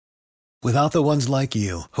Without the ones like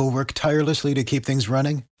you, who work tirelessly to keep things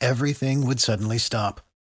running, everything would suddenly stop.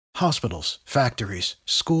 Hospitals, factories,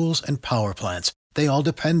 schools, and power plants, they all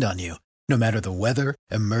depend on you. No matter the weather,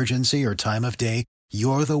 emergency, or time of day,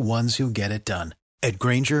 you're the ones who get it done. At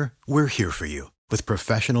Grainger, we're here for you with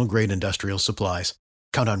professional-grade industrial supplies.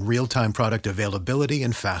 Count on real-time product availability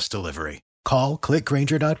and fast delivery. Call,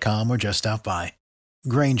 clickgrainger.com, or just stop by.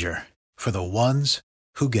 Grainger, for the ones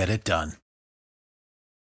who get it done.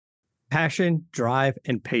 Passion, drive,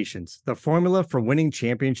 and patience. The formula for winning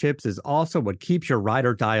championships is also what keeps your ride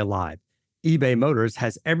or die alive. eBay Motors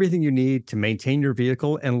has everything you need to maintain your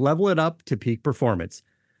vehicle and level it up to peak performance.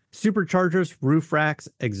 Superchargers, roof racks,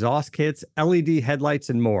 exhaust kits, LED headlights,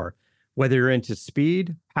 and more. Whether you're into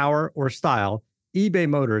speed, power, or style, eBay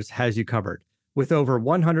Motors has you covered. With over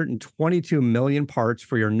 122 million parts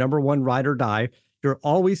for your number one ride or die, you'll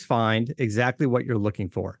always find exactly what you're looking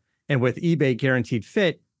for. And with eBay Guaranteed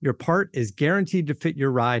Fit, your part is guaranteed to fit your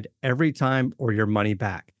ride every time or your money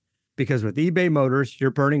back. Because with eBay Motors, you're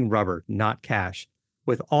burning rubber, not cash.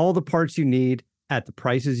 With all the parts you need at the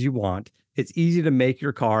prices you want, it's easy to make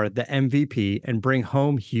your car the MVP and bring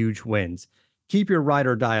home huge wins. Keep your ride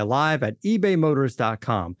or die alive at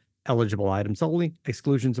ebaymotors.com. Eligible items only.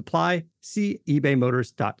 Exclusions apply. See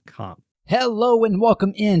ebaymotors.com. Hello and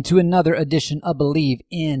welcome into another edition of Believe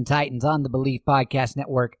in Titans on the Believe Podcast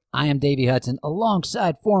Network. I am Davey Hudson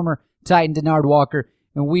alongside former Titan Denard Walker,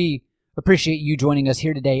 and we appreciate you joining us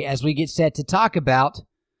here today as we get set to talk about,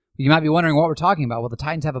 you might be wondering what we're talking about. Well, the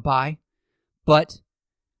Titans have a bye, but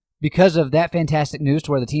because of that fantastic news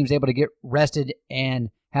to where the team's able to get rested and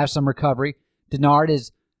have some recovery, Denard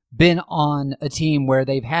has been on a team where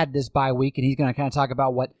they've had this bye week, and he's going to kind of talk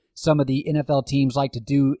about what some of the NFL teams like to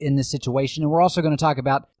do in this situation. And we're also going to talk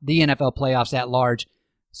about the NFL playoffs at large,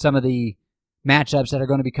 some of the matchups that are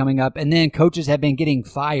going to be coming up. And then coaches have been getting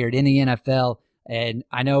fired in the NFL. And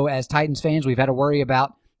I know as Titans fans, we've had to worry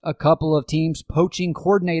about a couple of teams poaching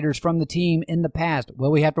coordinators from the team in the past.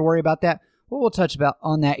 Will we have to worry about that? Well, we'll touch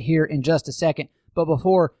on that here in just a second. But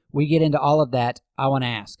before we get into all of that, I want to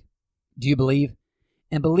ask, do you believe?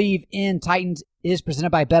 And Believe in Titans is presented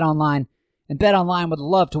by BetOnline. And BetOnline would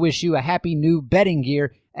love to wish you a happy new betting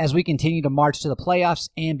year as we continue to march to the playoffs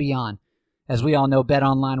and beyond. As we all know,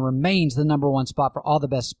 BetOnline remains the number one spot for all the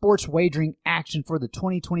best sports wagering action for the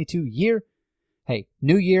 2022 year. Hey,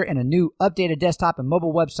 new year and a new updated desktop and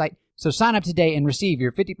mobile website. So sign up today and receive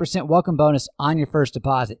your 50% welcome bonus on your first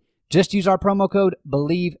deposit. Just use our promo code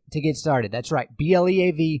BELIEVE to get started. That's right,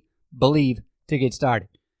 BLEAV, BELIEVE to get started.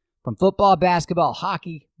 From football, basketball,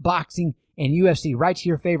 hockey, boxing, and UFC right to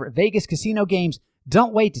your favorite Vegas casino games,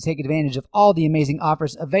 don't wait to take advantage of all the amazing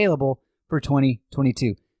offers available for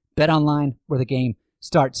 2022. BetOnline, where the game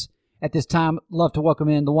starts. At this time, love to welcome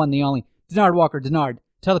in the one, the only, Denard Walker. Denard,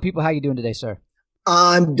 tell the people how you're doing today, sir.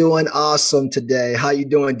 I'm doing awesome today. How you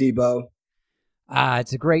doing, Debo?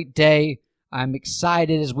 It's a great day. I'm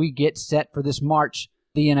excited as we get set for this March,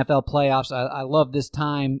 the NFL playoffs. I love this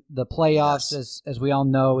time. The playoffs, Yes. as we all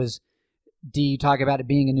know, is you talk about it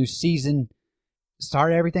being a new season,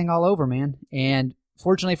 start everything all over, man. And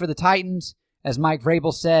fortunately for the Titans, as Mike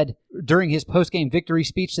Vrabel said during his post-game victory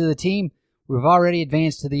speech to the team, we've already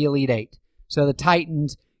advanced to the Elite Eight. So the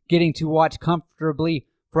Titans getting to watch comfortably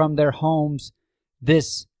from their homes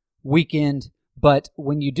this weekend. But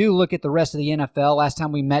when you do look at the rest of the NFL, last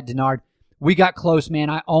time we met, Denard, we got close, man.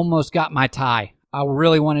 I almost got my tie. I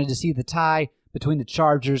really wanted to see the tie between the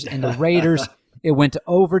Chargers and the Raiders. It went to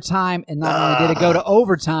overtime, and not only did it go to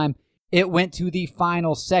overtime, it went to the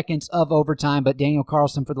final seconds of overtime, but Daniel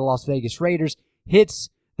Carlson for the Las Vegas Raiders hits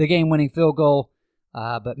the game-winning field goal.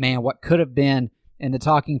 But, man, what could have been, and the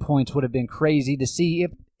talking points would have been crazy to see if,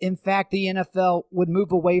 in fact, the NFL would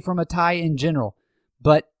move away from a tie in general.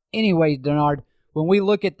 But anyway, Denard, when we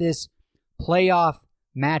look at this playoff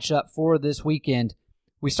matchup for this weekend,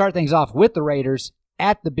 we start things off with the Raiders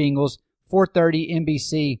at the Bengals, 4:30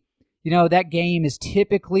 NBC. You know, that game is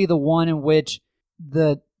typically the one in which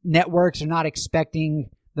the networks are not expecting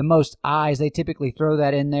the most eyes. They typically throw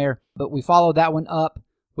that in there. But we followed that one up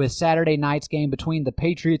with Saturday night's game between the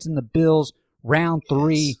Patriots and the Bills, round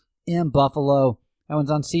 3 in Buffalo. That one's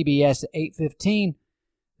on CBS at 8:15.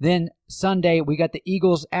 Then Sunday, we got the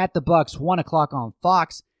Eagles at the Bucks, 1 o'clock on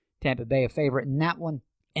Fox. Tampa Bay a favorite in that one.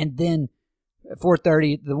 And then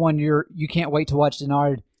 4:30, the one you can't wait to watch,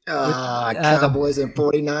 Denard. Cowboys and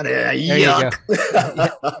 49.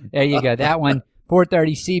 Yuck. There you go. That one,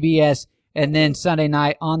 4:30 CBS, and then Sunday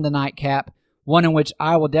night on the nightcap, one in which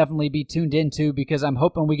I will definitely be tuned into because I'm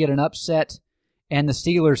hoping we get an upset and the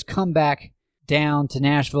Steelers come back down to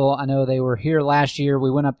Nashville. I know they were here last year.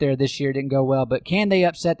 We went up there this year. Didn't go well. But can they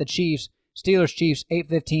upset the Chiefs? Steelers-Chiefs,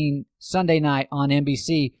 8:15 Sunday night on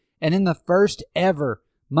NBC. And in the first ever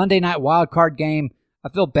Monday night wild card game, I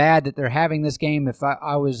feel bad that they're having this game. If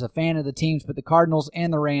I was a fan of the teams, but the Cardinals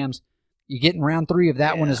and the Rams, you get in round 3 of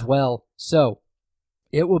that one as well. So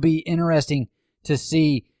it will be interesting to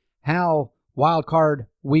see how wild card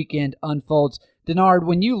weekend unfolds. Denard,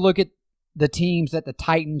 when you look at the teams that the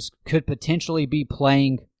Titans could potentially be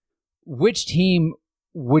playing, which team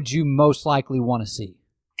would you most likely want to see?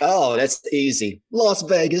 Oh, that's easy. Las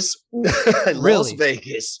Vegas. Really? Las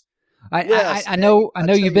Vegas. I know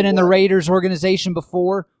you've been in the Raiders organization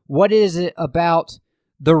before. What is it about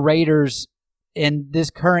the Raiders and this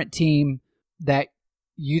current team that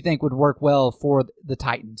you think would work well for the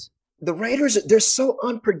Titans? The Raiders, they're so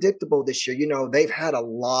unpredictable this year. You know, they've had a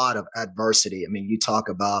lot of adversity. I mean, you talk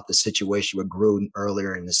about the situation with Gruden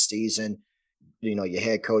earlier in the season, you know, your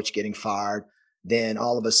head coach getting fired. Then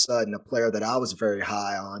all of a sudden, a player that I was very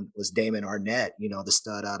high on was Damon Arnett, you know, the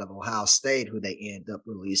stud out of Ohio State, who they end up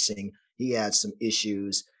releasing. He had some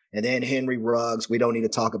issues. And then Henry Ruggs, we don't need to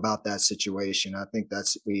talk about that situation. I think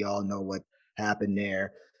we all know what happened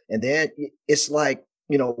there. And then it's like,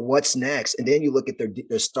 you know, what's next? And then you look at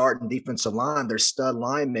their starting defensive line, their stud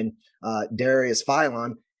lineman, Darius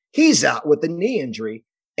Philon, he's out with a knee injury.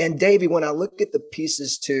 And Davey, when I look at the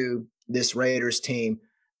pieces to this Raiders team,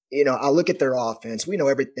 you know, I look at their offense. We know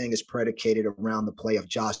everything is predicated around the play of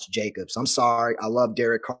Josh Jacobs. I'm sorry. I love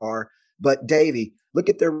Derek Carr. But, Davey, look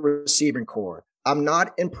at their receiving core. I'm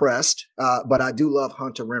not impressed, but I do love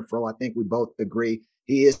Hunter Renfrow. I think we both agree.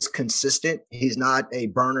 He is consistent. He's not a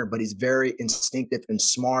burner, but he's very instinctive and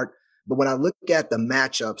smart. But when I look at the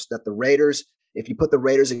matchups that the Raiders, if you put the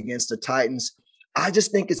Raiders against the Titans, I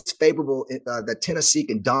just think it's favorable that Tennessee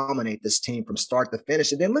can dominate this team from start to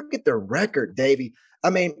finish. And then look at their record, Davey. I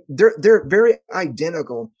mean, they're very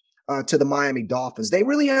identical to the Miami Dolphins. They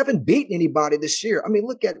really haven't beaten anybody this year. I mean,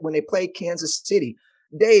 look at when they played Kansas City.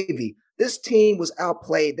 Davey, this team was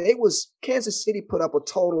outplayed. Kansas City put up a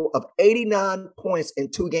total of 89 points in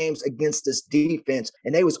 2 games against this defense,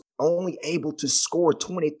 and they was only able to score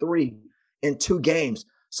 23 in 2 games.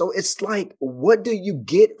 So it's like, what do you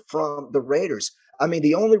get from the Raiders? I mean,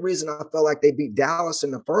 the only reason I felt like they beat Dallas in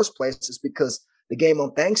the first place is because the game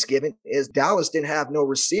on Thanksgiving is Dallas didn't have no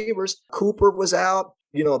receivers. Cooper was out.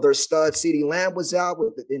 You know, their stud CeeDee Lamb was out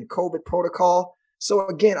in COVID protocol. So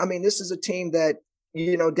again, I mean, this is a team that,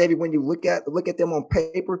 you know, David, when you look at them on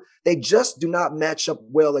paper, they just do not match up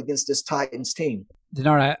well against this Titans team.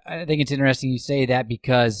 Denard, I think it's interesting you say that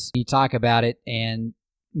because you talk about it and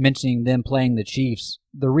mentioning them playing the Chiefs.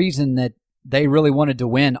 The reason that they really wanted to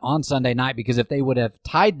win on Sunday night, because if they would have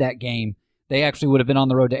tied that game, they actually would have been on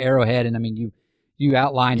the road to Arrowhead. And I mean, you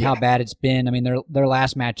outlined how bad it's been. I mean, their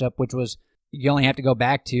last matchup, which was, you only have to go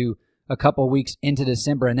back to a couple of weeks into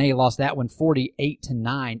December, and they lost that one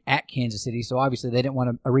 48-9 at Kansas City. So obviously they didn't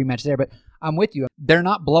want a rematch there. But I'm with you. They're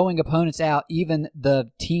not blowing opponents out, even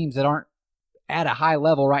the teams that aren't at a high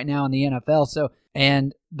level right now in the NFL. So,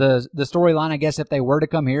 and the storyline, I guess, if they were to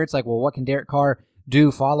come here, it's like, well, what can Derek Carr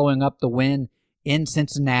do following up the win in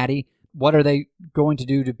Cincinnati? What are they going to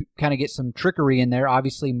do to kind of get some trickery in there?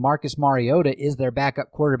 Obviously, Marcus Mariota is their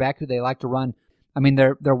backup quarterback who they like to run. I mean,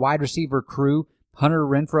 their wide receiver crew, Hunter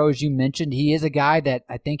Renfrow, as you mentioned, he is a guy that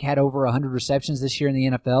I think had over 100 receptions this year in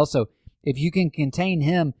the NFL. So if you can contain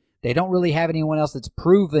him, they don't really have anyone else that's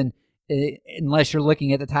proven, unless you're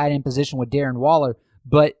looking at the tight end position with Darren Waller.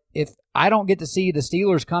 But if I don't get to see the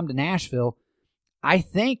Steelers come to Nashville, I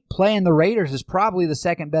think playing the Raiders is probably the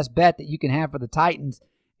second best bet that you can have for the Titans.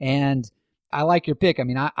 And I like your pick. I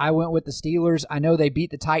mean, I went with the Steelers. I know they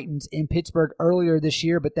beat the Titans in Pittsburgh earlier this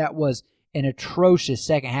year, but that was an atrocious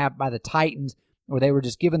second half by the Titans where they were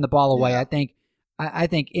just giving the ball away. Yeah. I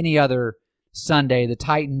think any other Sunday, the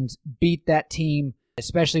Titans beat that team,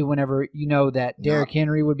 especially whenever you know that Derrick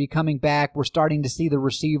Henry would be coming back. We're starting to see the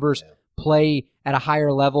receivers play at a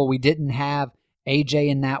higher level. We didn't have AJ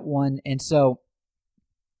in that one. And so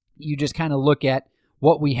you just kind of look at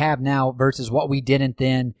what we have now versus what we didn't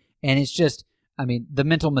then. And it's just, I mean, the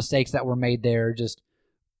mental mistakes that were made there, just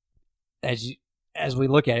as we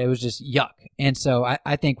look at it, it was just yuck. And so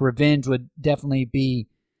I think revenge would definitely be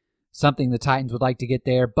something the Titans would like to get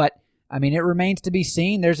there. But, I mean, it remains to be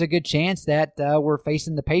seen. There's a good chance that we're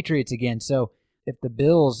facing the Patriots again. So if the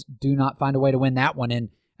Bills do not find a way to win that one, and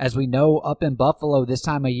as we know, up in Buffalo this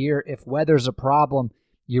time of year, if weather's a problem,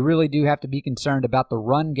 you really do have to be concerned about the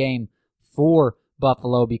run game for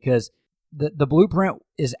Buffalo, because the blueprint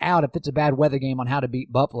is out if it's a bad weather game on how to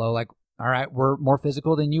beat Buffalo. Like, all right, we're more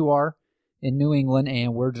physical than you are in New England,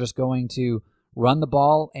 and we're just going to run the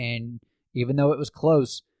ball, and even though it was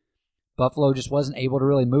close, Buffalo just wasn't able to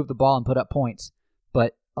really move the ball and put up points.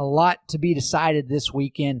 But a lot to be decided this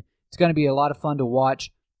weekend. It's going to be a lot of fun to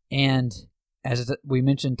watch. And as we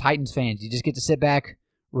mentioned, Titans fans, you just get to sit back,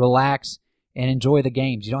 relax, and enjoy the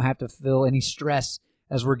games. You don't have to feel any stress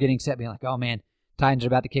as we're getting set, being like, oh man, Titans are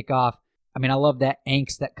about to kick off. I mean, I love that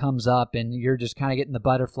angst that comes up, and you're just kind of getting the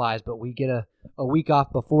butterflies, but we get a week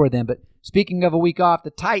off before then. But speaking of a week off,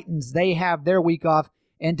 the Titans, they have their week off.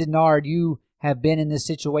 And Denard, you have been in this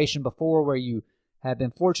situation before where you have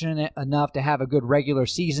been fortunate enough to have a good regular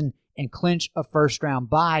season and clinch a first-round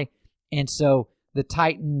bye. And so the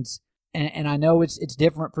Titans, and I know it's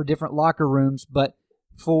different for different locker rooms, but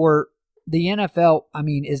for the NFL, I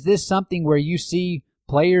mean, is this something where you see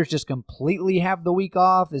players just completely have the week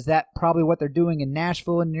off? Is that probably what they're doing in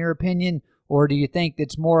Nashville, in your opinion? Or do you think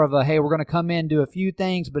it's more of a, hey, we're going to come in, do a few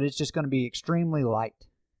things, but it's just going to be extremely light?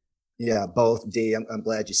 Yeah, both, D. I'm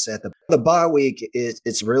glad you said that. The bye week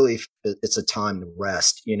it's a time to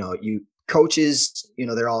rest. Coaches,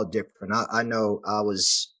 they're all different. I know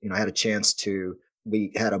I had a chance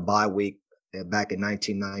we had a bye week back in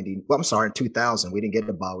 1990. Well, I'm sorry, in 2000. We didn't get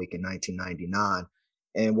a bye week in 1999.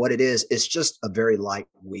 And what it is, it's just a very light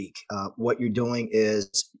week. What you're doing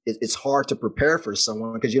is it's hard to prepare for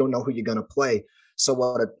someone because you don't know who you're going to play. So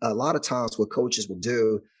what a lot of times what coaches will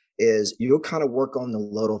do is you'll kind of work on the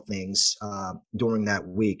little things during that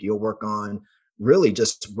week. You'll work on really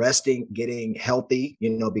just resting, getting healthy,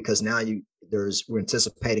 because now we're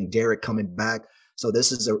anticipating Derek coming back. So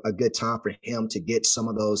this is a good time for him to get some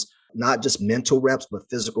of those, not just mental reps, but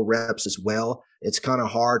physical reps as well. It's kind of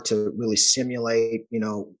hard to really simulate,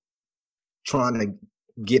 trying to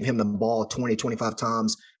give him the ball 20, 25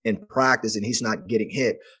 times in practice and he's not getting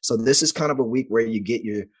hit. So this is kind of a week where you get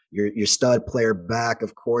your stud player back,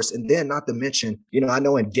 of course. And then not to mention, I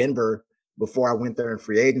know in Denver, before I went there in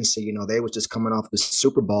free agency, they was just coming off the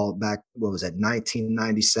Super Bowl back,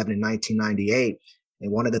 1997 and 1998.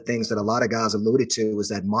 And one of the things that a lot of guys alluded to was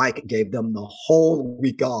that Mike gave them the whole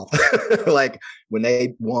week off. Like when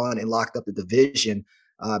they won and locked up the division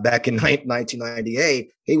back in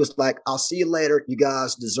 1998, he was like, I'll see you later. You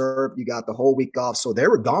guys you got the whole week off. So they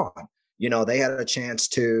were gone. They had a chance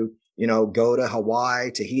to, go to Hawaii,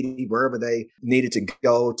 Tahiti, wherever they needed to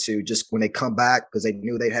go to just when they come back, because they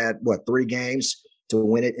knew they had 3 games to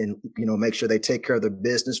win it and, make sure they take care of their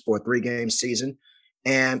business for a 3-game season.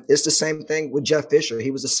 And it's the same thing with Jeff Fisher. He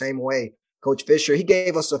was the same way. Coach Fisher, he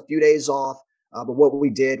gave us a few days off. But what we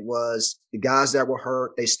did was the guys that were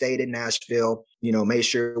hurt, they stayed in Nashville, made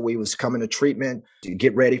sure we was coming to treatment to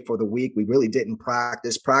get ready for the week. We really didn't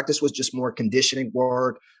practice. Practice was just more conditioning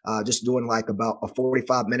work, just doing like about a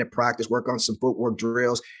 45-minute practice, work on some footwork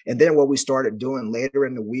drills. And then what we started doing later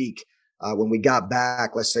in the week, when we got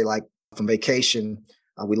back, let's say like from vacation,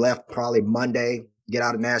 we left probably Monday, get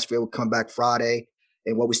out of Nashville, come back Friday.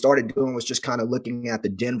 And what we started doing was just kind of looking at the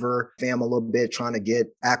Denver film a little bit, trying to get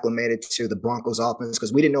acclimated to the Broncos offense,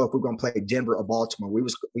 because we didn't know if we were going to play Denver or Baltimore.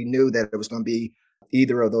 We knew that it was going to be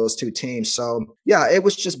either of those two teams. So yeah, it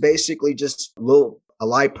was just basically just a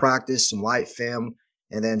light practice, some light film.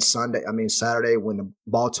 And then Saturday, when the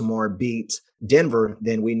Baltimore beat Denver,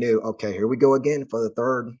 then we knew, okay, here we go again for the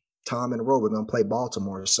third time in a row. We're going to play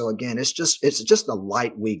Baltimore. So again, it's just a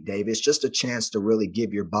light week, Dave. It's just a chance to really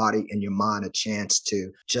give your body and your mind a chance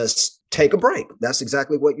to just take a break. That's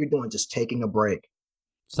exactly what you're doing, just taking a break.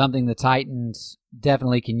 Something the Titans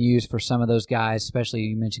definitely can use for some of those guys, especially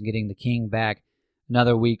you mentioned getting the King back.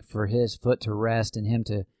 Another week for his foot to rest and him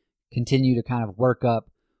to continue to kind of work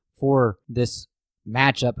up for this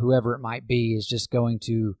matchup, whoever it might be, is just going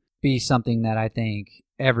to be something that I think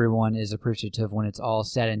everyone is appreciative when it's all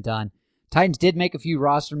said and done. Titans did make a few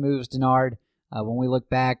roster moves, Denard. When we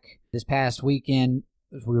look back this past weekend,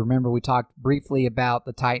 as we remember, we talked briefly about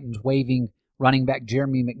the Titans waiving running back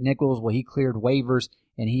Jeremy McNichols. Well, he cleared waivers,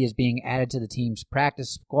 and he is being added to the team's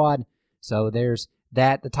practice squad. So there's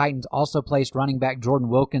that. The Titans also placed running back Jordan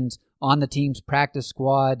Wilkins on the team's practice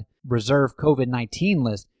squad reserve COVID-19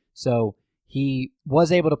 list. So he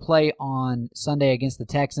was able to play on Sunday against the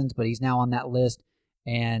Texans, but he's now on that list.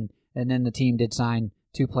 And then the team did sign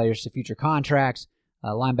 2 players to future contracts,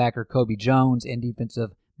 linebacker Kobe Jones and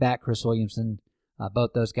defensive back Chris Williamson.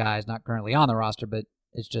 Both those guys not currently on the roster, but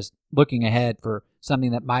it's just looking ahead for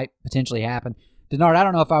something that might potentially happen. Denard, I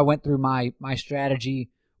don't know if I went through my strategy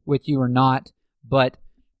with you or not, but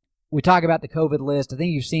we talk about the COVID list. I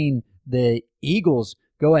think you've seen the Eagles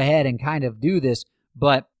go ahead and kind of do this,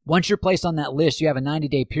 but once you're placed on that list, you have a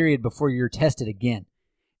 90-day period before you're tested again.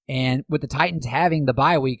 And with the Titans having the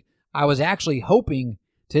bye week, I was actually hoping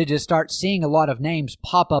to just start seeing a lot of names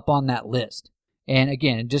pop up on that list. And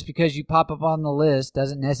again, just because you pop up on the list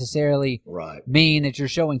doesn't necessarily mean that you're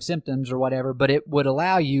showing symptoms or whatever, but it would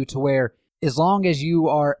allow you to where as long as you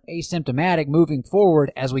are asymptomatic moving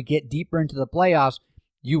forward as we get deeper into the playoffs,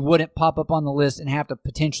 you wouldn't pop up on the list and have to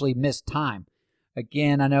potentially miss time.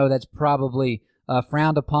 Again, I know that's probably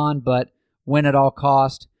frowned upon, but win at all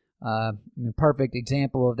cost. A perfect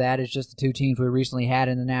example of that is just the two teams we recently had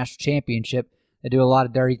in the national championship. They do a lot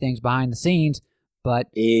of dirty things behind the scenes, but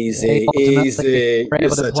easy. Were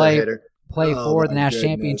able to play for the national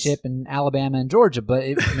championship in Alabama and Georgia, but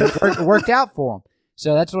it worked out for them.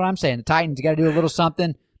 So that's what I'm saying. The Titans got to do a little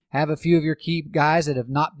something. Have a few of your key guys that have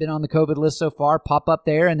not been on the COVID list so far pop up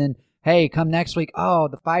there, and then, hey, come next week, oh,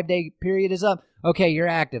 the 5-day period is up. Okay, you're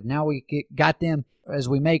active. Now we got them as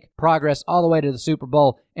we make progress all the way to the Super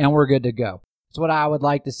Bowl, and we're good to go. It's what I would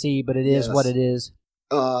like to see, but it is what it is.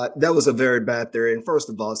 That was a very bad theory. And first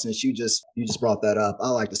of all, since you just brought that up, I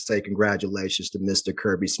like to say congratulations to Mr.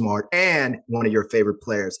 Kirby Smart and one of your favorite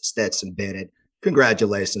players, Stetson Bennett.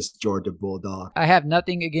 Congratulations, Georgia Bulldog. I have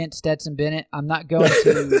nothing against Stetson Bennett. I'm not going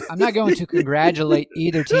to congratulate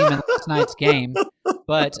either team in last night's game.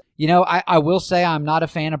 But, I will say I'm not a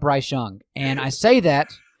fan of Bryce Young. And I say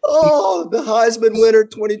that. Oh, the Heisman winner,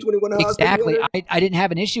 2021 Heisman exactly. winner. I didn't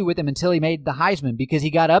have an issue with him until he made the Heisman because he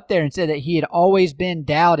got up there and said that he had always been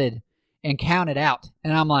doubted and counted out.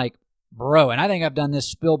 And I'm like, bro, and I think I've done this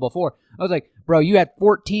spill before. I was like, bro, you had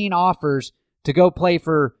 14 offers to go play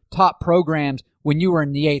for top programs when you were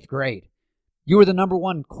in the 8th grade. You were the number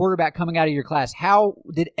one quarterback coming out of your class. How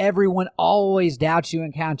did everyone always doubt you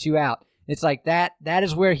and count you out? It's like that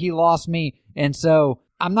is where he lost me. And so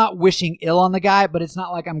I'm not wishing ill on the guy, but it's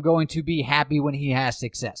not like I'm going to be happy when he has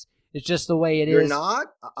success. It's just the way it is. You're not?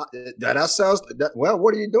 That sounds – well,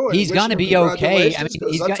 what are you doing? He's going to be okay. I mean,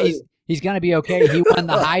 he's going to be okay. He won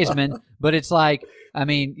the Heisman, but it's like – I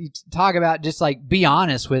mean, you talk about just like be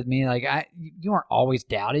honest with me. Like you weren't always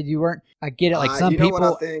doubted. You weren't. I get it. Like some people.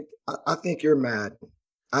 What I think you're mad.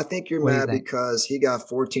 I think you're mad because he got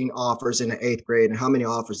 14 offers in the 8th grade. And how many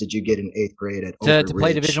offers did you get in 8th grade at Oak Ridge? To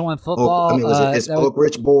play Division I football? Was it Oak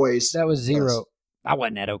Ridge boys? That was 0. I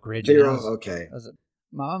wasn't at Oak Ridge. 0. Okay.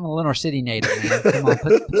 I'm a Lenore City native, man. Come on,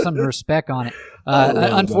 put some respect on it.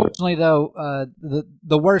 Unfortunately, though,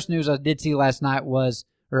 the worst news I did see last night was.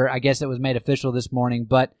 Or I guess it was made official this morning,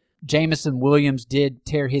 but Jameson Williams did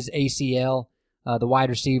tear his ACL, the wide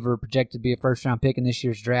receiver projected to be a first-round pick in this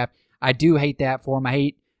year's draft. I do hate that for him. I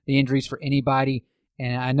hate the injuries for anybody,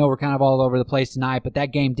 and I know we're kind of all over the place tonight, but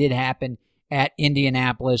that game did happen at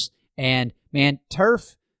Indianapolis. And, man,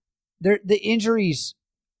 turf, the injuries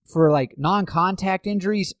for, like, non-contact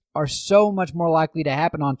injuries are so much more likely to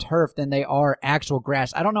happen on turf than they are actual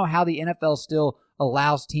grass. I don't know how the NFL still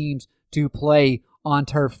allows teams to play on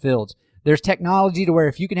turf fields. There's technology to where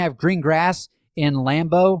if you can have green grass in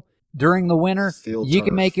Lambeau during the winter, you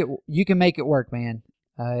can make it work, man.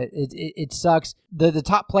 It sucks. The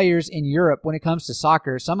top players in Europe, when it comes to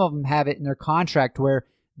soccer, some of them have it in their contract where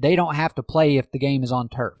they don't have to play if the game is on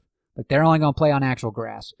turf. Like they're only going to play on actual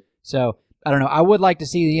grass. So I don't know. I would like to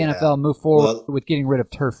see the NFL move forward with getting rid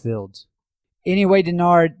of turf fields. Anyway,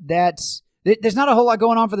 Denard, there's not a whole lot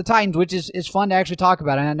going on for the Titans, which is fun to actually talk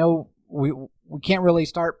about. And I know we can't really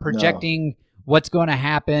start projecting what's going to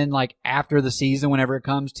happen like after the season whenever it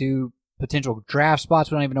comes to potential draft spots.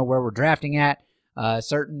 We don't even know where we're drafting at.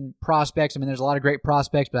 Certain prospects. I mean, there's a lot of great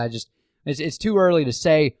prospects, but it's too early to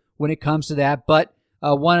say when it comes to that. But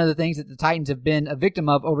one of the things that the Titans have been a victim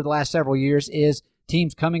of over the last several years is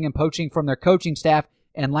teams coming and poaching from their coaching staff.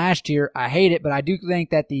 And last year, I hate it, but I do think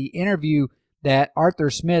that the interview that Arthur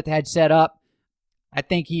Smith had set up, I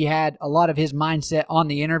think he had a lot of his mindset on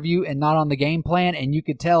the interview and not on the game plan. And you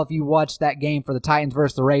could tell if you watched that game for the Titans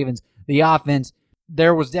versus the Ravens, the offense,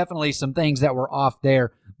 there was definitely some things that were off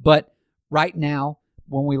there. But right now,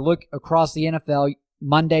 when we look across the NFL,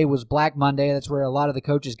 Monday was Black Monday. That's where a lot of the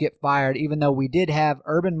coaches get fired, even though we did have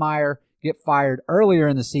Urban Meyer get fired earlier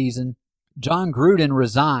in the season. John Gruden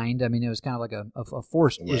resigned. I mean, it was kind of like a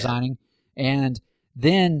forced resigning. And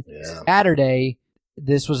then Saturday,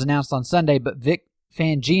 this was announced on Sunday, but Vic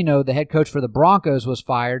Fangino, the head coach for the Broncos, was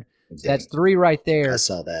fired. That's 3 right there. I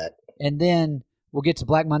saw that. And then we'll get to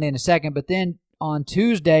Black Monday in a second. But then on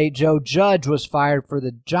Tuesday, Joe Judge was fired for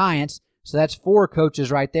the Giants. So that's 4 coaches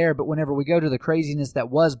right there. But whenever we go to the craziness that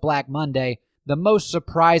was Black Monday, the most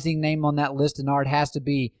surprising name on that list, Denard, has to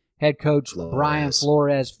be head coach Brian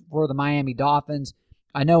Flores for the Miami Dolphins.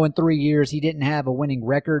 I know in 3 years he didn't have a winning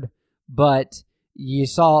record, but you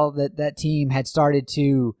saw that team had started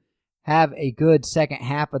to have a good second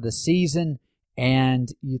half of the season, and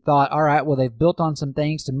you thought, all right, well, they've built on some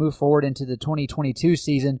things to move forward into the 2022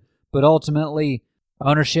 season, but ultimately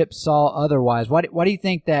ownership saw otherwise. Why do you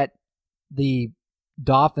think that the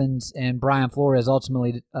Dolphins and Brian Flores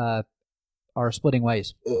ultimately are splitting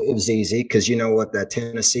ways? It was easy because you know what, that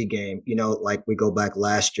Tennessee game, like we go back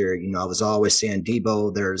last year, I was always saying,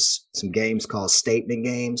 Debo, there's some games called statement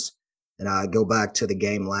games. And I go back to the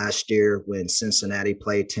game last year when Cincinnati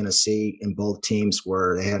played Tennessee, and both teams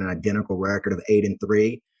they had an identical record of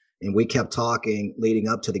 8-3. And we kept talking leading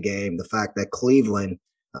up to the game, the fact that Cleveland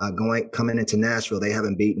coming into Nashville, they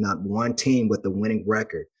haven't beaten not one team with a winning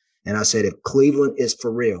record. And I said, if Cleveland is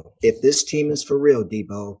for real, if this team is for real,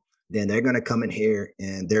 Debo, then they're going to come in here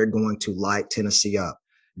and they're going to light Tennessee up.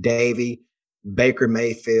 Davey, Baker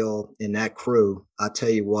Mayfield, and that crew, I'll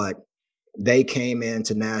tell you what, they came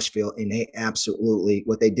into Nashville and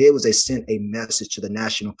what they did was they sent a message to the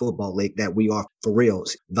National Football League that we are for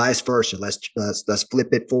reals. Vice versa. Let's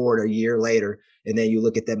flip it forward a year later. And then you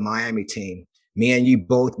look at that Miami team. Me and you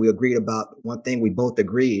both, we agreed about one thing we both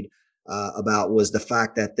agreed about was the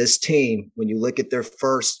fact that this team, when you look at their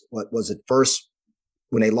first,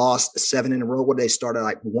 when they lost 7 in a row, they started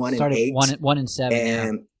like 1-8. 1-7.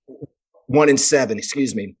 And 1-7,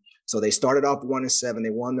 excuse me. So they started off 1-7.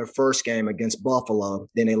 They won their first game against Buffalo.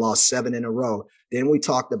 Then they lost 7 in a row. Then we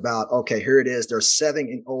talked about, okay, here it is. They're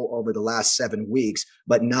 7-0 over the last 7 weeks,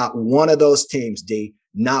 but not one of those teams,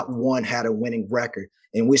 not one had a winning record.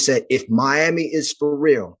 And we said, if Miami is for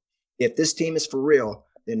real, if this team is for real,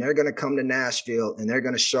 then they're going to come to Nashville and they're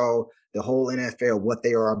going to show the whole NFL what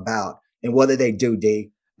they are about. And what did they do,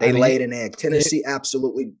 D? They laid an egg. Tennessee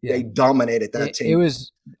absolutely, they dominated that team. It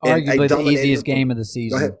was arguably the easiest game of the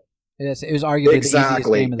season. Go ahead. It was arguably the easiest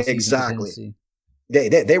game of the season. Exactly.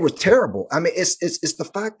 They were terrible. I mean, it's the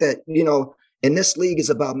fact that, and this league is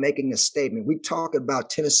about making a statement. We talk about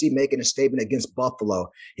Tennessee making a statement against Buffalo.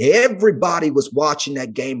 Everybody was watching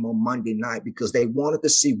that game on Monday night because they wanted to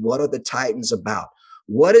see what are the Titans about.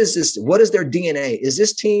 What is this? What is their DNA? Is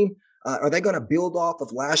this team, are they going to build off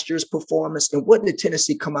of last year's performance? And what did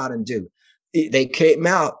Tennessee come out and do? They came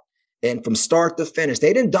out and from start to finish,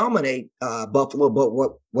 they didn't dominate Buffalo, but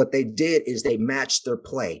what they did is they matched their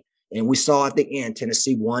play. And we saw at the end,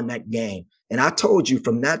 Tennessee won that game. And I told you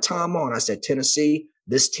from that time on, I said, Tennessee,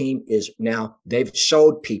 this team is now, they've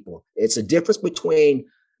showed people. It's a difference between,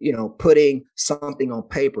 putting something on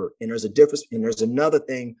paper. And there's a difference. And there's another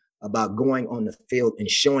thing about going on the field and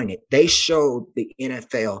showing it. They showed the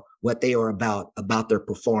NFL what they are about their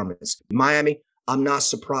performance. Miami, I'm not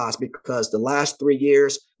surprised because the last 3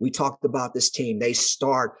 years, we talked about this team.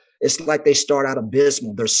 It's like they start out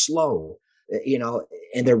abysmal. They're slow,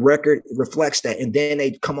 and their record reflects that. And then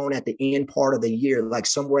they come on at the end part of the year, like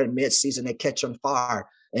somewhere in midseason, they catch on fire.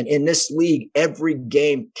 And in this league, every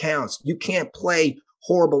game counts. You can't play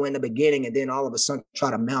horrible in the beginning and then all of a sudden try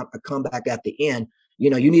to mount a comeback at the end. You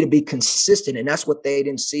need to be consistent. And that's what they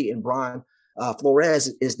didn't see in Brian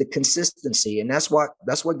Flores is the consistency. And that's what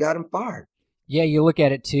got him fired. Yeah, you look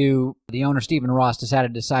at it too. The owner, Stephen Ross,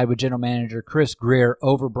 decided to side with general manager Chris Grier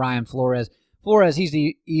over Brian Flores. Flores, he's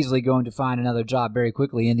easily going to find another job very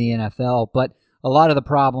quickly in the NFL. But a lot of the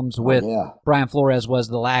problems with Brian Flores was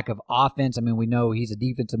the lack of offense. I mean, we know he's a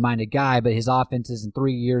defensive-minded guy, but his offenses in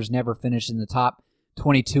 3 years never finished in the top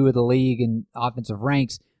 22 of the league in offensive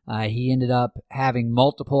ranks. He ended up having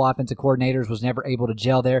multiple offensive coordinators, was never able to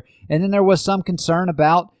gel there. And then there was some concern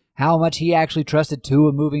about how much he actually trusted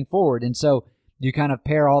Tua moving forward. And so you kind of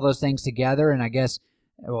pair all those things together, and I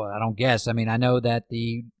know that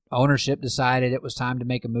the ownership decided it was time to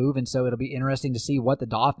make a move, and so it'll be interesting to see what the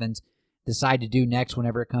Dolphins decide to do next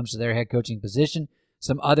whenever it comes to their head coaching position.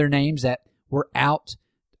 Some other names that were out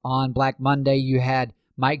on Black Monday, you had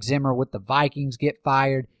Mike Zimmer with the Vikings get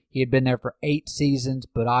fired. He had been there for 8 seasons,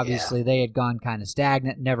 but obviously they had gone kind of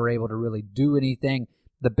stagnant, never able to really do anything.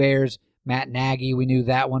 The Bears, Matt Nagy, we knew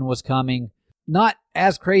that one was coming. Not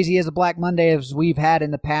as crazy as a Black Monday as we've had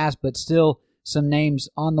in the past, but still some names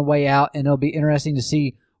on the way out, and it'll be interesting to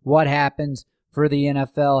see what happens for the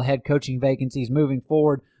NFL head coaching vacancies moving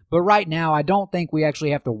forward. But right now, I don't think we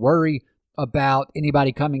actually have to worry about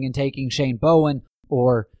anybody coming and taking Shane Bowen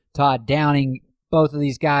or Todd Downing. Both of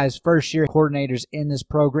these guys, first-year coordinators in this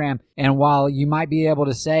program. And while you might be able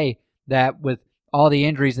to say that with all the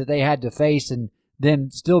injuries that they had to face and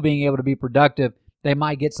them still being able to be productive, they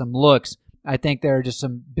might get some looks, I think there are just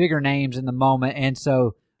some bigger names in the moment. And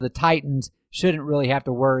so the Titans shouldn't really have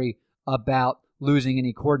to worry about losing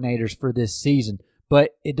any coordinators for this season.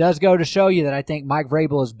 But it does go to show you that I think Mike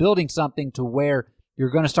Vrabel is building something to where you're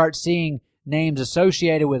going to start seeing names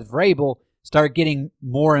associated with Vrabel start getting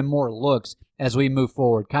more and more looks as we move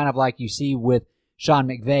forward, kind of like you see with Sean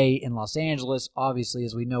McVay in Los Angeles, obviously,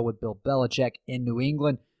 as we know, with Bill Belichick in New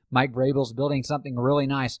England. Mike Vrabel's building something really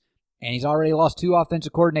nice, and he's already lost 2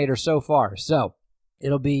 offensive coordinators so far. So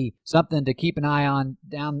it'll be something to keep an eye on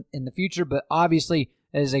down in the future, but obviously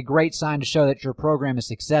it is a great sign to show that your program is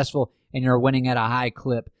successful and you're winning at a high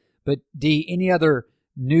clip. But D, any other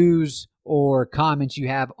news or comments you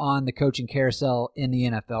have on the coaching carousel in the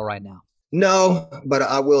NFL right now? No, but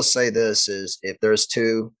I will say this is if there's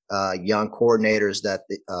 2 young coordinators that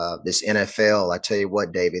this NFL, I tell you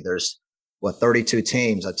what, Davey, there's 32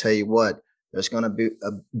 teams. I tell you what, there's going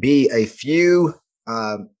to be a few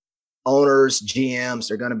owners, GMs.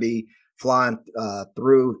 They're going to be flying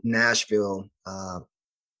through Nashville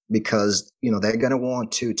because they're going to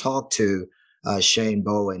want to talk to Shane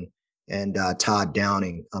Bowen and Todd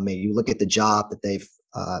Downing. I mean, you look at the job that they've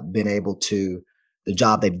the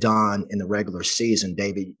job they've done in the regular season,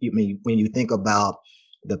 David. When you think about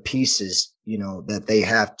the pieces,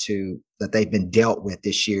 that they've been dealt with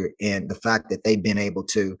this year, and the fact that they've been able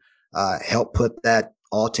to help put that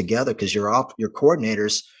all together, because your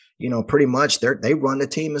coordinators, pretty much they run the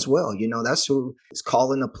team as well. That's who is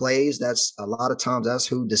calling the plays. That's a lot of times that's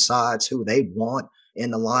who decides who they want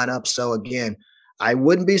in the lineup. So again, I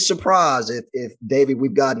wouldn't be surprised if David,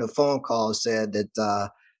 we've gotten a phone call said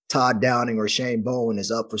that Todd Downing or Shane Bowen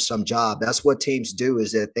is up for some job. That's what teams do,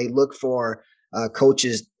 is that they look for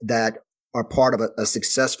coaches that are part of a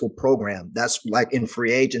successful program. That's like in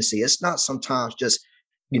free agency. It's not sometimes just,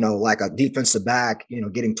 like a defensive back,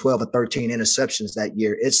 getting 12 or 13 interceptions that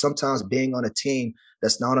year. It's sometimes being on a team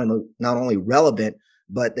that's not only relevant,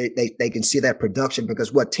 but they can see that production,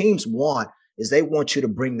 because what teams want is they want you to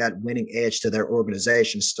bring that winning edge to their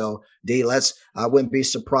organization. So D, I wouldn't be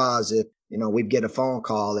surprised if, we get a phone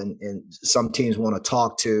call and some teams want to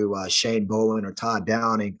talk to Shane Bowen or Todd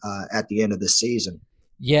Downing at the end of the season.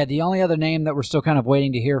 Yeah, the only other name that we're still kind of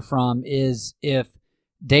waiting to hear from is if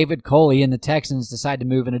David Coley and the Texans decide to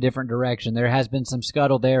move in a different direction. There has been some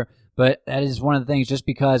scuttle there, but that is one of the things, just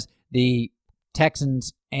because the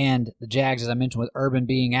Texans and the Jags, as I mentioned, with Urban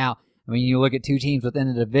being out, I mean, you look at 2 teams within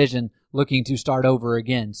the division looking to start over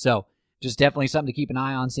again. So just definitely something to keep an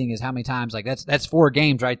eye on, seeing as how many times, like that's 4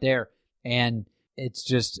 games right there. And it's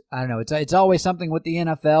just, I don't know, it's always something with the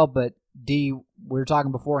NFL, but D, we were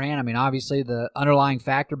talking beforehand. I mean, obviously the underlying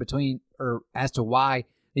factor as to why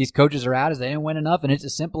these coaches are out is they didn't win enough, and it's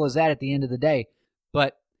as simple as that at the end of the day.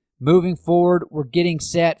 But moving forward, we're getting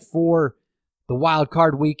set for the wild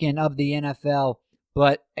card weekend of the NFL,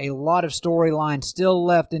 but a lot of storylines still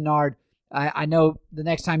left in Nard. I know the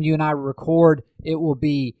next time you and I record, it will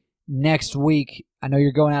be next week. I know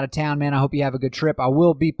you're going out of town, man. I hope you have a good trip. I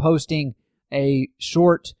will be posting a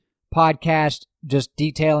short podcast just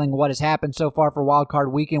detailing what has happened so far for Wild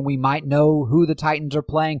Card Weekend. We might know who the Titans are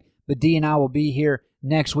playing, but D and I will be here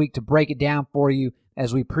next week to break it down for you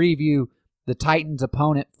as we preview the Titans'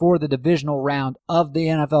 opponent for the divisional round of the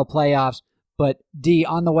NFL playoffs. But D,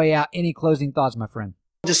 on the way out, any closing thoughts, my friend?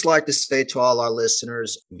 I'd just like to say to all our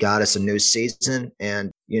listeners, got us a new season,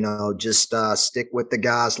 and just stick with the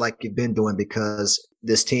guys like you've been doing, because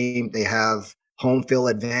this team, they have home field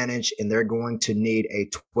advantage, and they're going to need a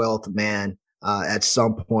 12th man at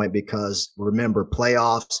some point, because remember,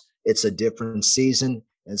 playoffs, it's a different season,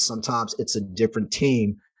 and sometimes it's a different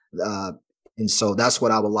team. And so that's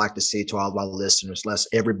what I would like to see to all of our listeners.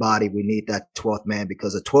 Everybody, we need that 12th man,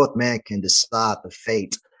 because a 12th man can decide the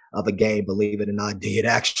fate of a game, believe it or not. It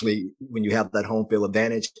actually, when you have that home field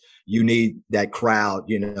advantage, you need that crowd,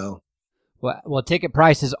 Well, ticket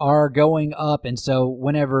prices are going up, and so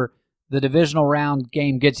whenever the divisional round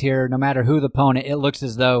game gets here, no matter who the opponent, it looks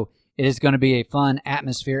as though it is going to be a fun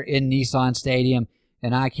atmosphere in Nissan Stadium,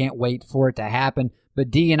 and I can't wait for it to happen.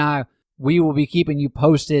 But D and I, we will be keeping you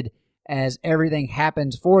posted as everything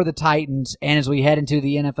happens for the Titans and as we head into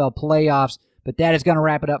the NFL playoffs. But that is going to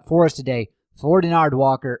wrap it up for us today. For Denard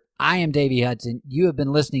Walker, I am Davey Hudson. You have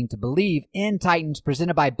been listening to Believe in Titans,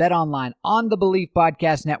 presented by BetOnline on the Believe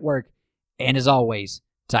Podcast Network. And as always,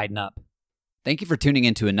 tighten up. Thank you for tuning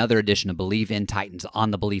in to another edition of Believe in Titans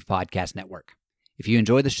on the Believe Podcast Network. If you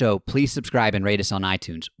enjoy the show, please subscribe and rate us on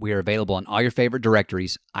iTunes. We are available on all your favorite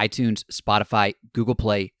directories: iTunes, Spotify, Google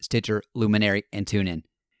Play, Stitcher, Luminary, and TuneIn.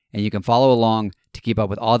 And you can follow along to keep up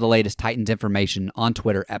with all the latest Titans information on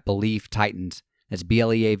Twitter at Believe Titans. That's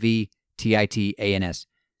BLEAVTITANS.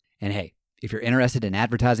 And hey, if you're interested in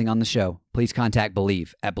advertising on the show, please contact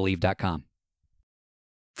Believe at Believe.com.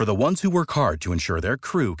 For the ones who work hard to ensure their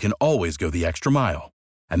crew can always go the extra mile,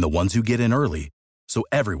 and the ones who get in early so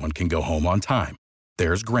everyone can go home on time,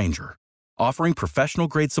 there's Grainger, offering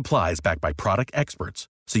professional-grade supplies backed by product experts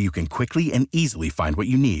so you can quickly and easily find what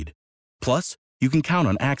you need. Plus, you can count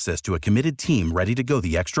on access to a committed team ready to go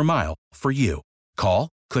the extra mile for you. Call,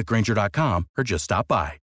 Click Grainger.com or just stop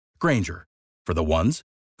by. Grainger, for the ones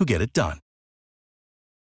who get it done.